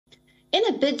In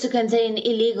a bid to contain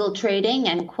illegal trading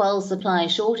and quell supply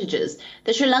shortages,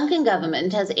 the Sri Lankan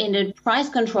government has ended price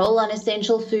control on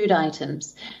essential food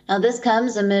items. Now, this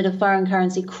comes amid a foreign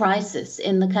currency crisis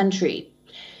in the country.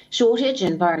 Shortage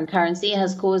in foreign currency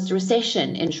has caused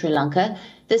recession in Sri Lanka.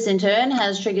 This, in turn,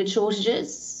 has triggered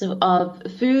shortages of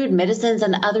food, medicines,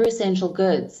 and other essential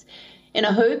goods. In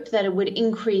a hope that it would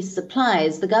increase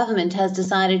supplies, the government has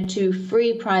decided to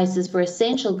freeze prices for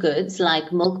essential goods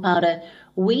like milk powder,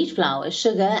 wheat flour,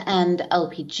 sugar, and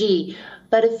LPG.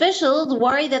 But officials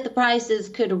worry that the prices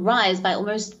could rise by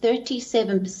almost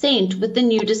 37% with the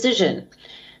new decision.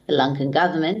 The Lankan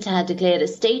government had declared a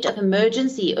state of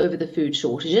emergency over the food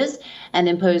shortages and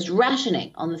imposed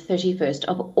rationing on the 31st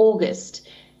of August.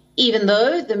 Even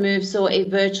though the move saw a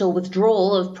virtual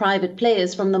withdrawal of private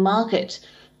players from the market,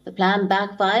 the plan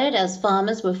backfired as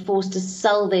farmers were forced to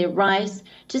sell their rice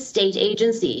to state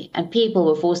agency and people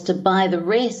were forced to buy the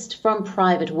rest from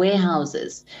private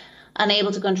warehouses.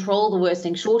 Unable to control the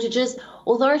worsening shortages,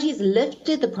 authorities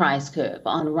lifted the price curve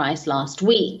on rice last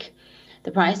week.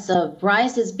 The price of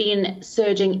rice has been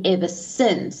surging ever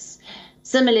since.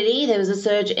 Similarly, there was a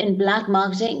surge in black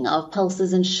marketing of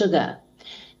pulses and sugar.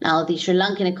 Now, the Sri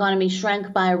Lankan economy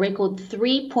shrank by a record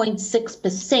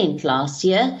 3.6% last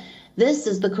year. This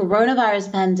as the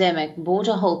coronavirus pandemic brought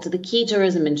a halt to the key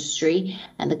tourism industry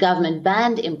and the government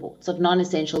banned imports of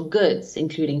non-essential goods,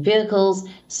 including vehicles,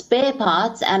 spare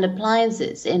parts and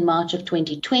appliances in March of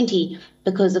 2020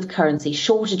 because of currency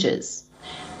shortages.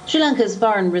 Sri Lanka's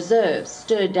foreign reserves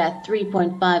stood at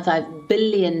 $3.55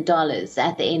 billion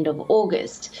at the end of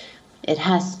August. It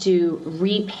has to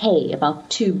repay about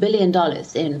 $2 billion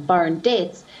in foreign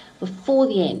debts before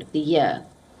the end of the year.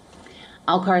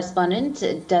 Our correspondent,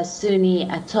 Dasuni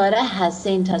Atora, has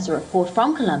sent us a report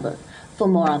from Colombo for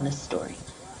more on this story.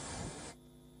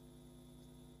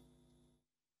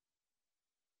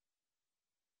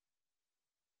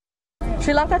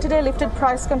 Sri Lanka today lifted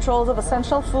price controls of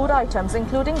essential food items,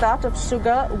 including that of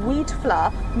sugar, wheat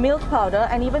flour, milk powder,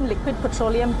 and even liquid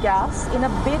petroleum gas, in a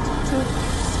bid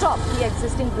to stop the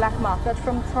existing black market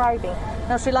from thriving.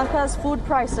 Now, Sri Lanka's food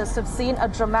prices have seen a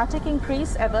dramatic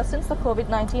increase ever since the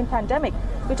COVID-19 pandemic,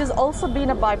 which has also been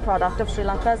a byproduct of Sri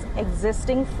Lanka's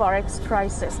existing forex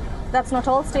crisis. That's not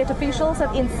all. State officials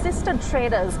have insisted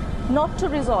traders not to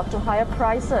resort to higher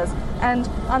prices and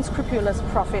unscrupulous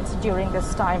profits during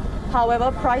this time.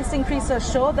 However, price increases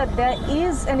show that there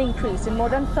is an increase in more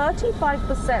than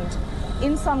 35%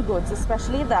 in some goods,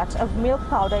 especially that of milk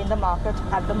powder in the market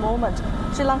at the moment.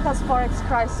 Sri Lanka's forex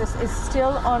crisis is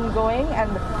still ongoing,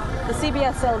 and the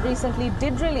CBSL recently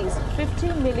did release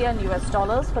 $50 million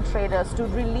for traders to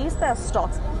release their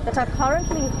stocks that are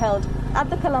currently held at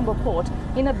the Colombo port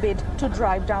in a bid to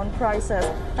drive down prices.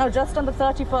 Now, just on the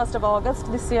 31st of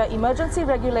August this year, emergency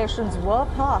regulations were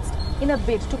passed in a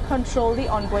bid to control the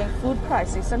ongoing food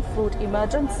crisis and food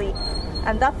emergency.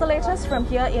 And that's the latest from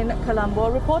here in Colombo.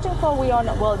 Reporting for WION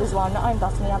The World is one. I'm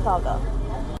Dasuni Atalga.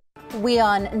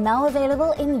 WION, now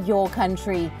available in your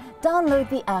country. Download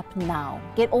the app now.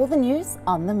 Get all the news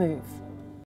on the move.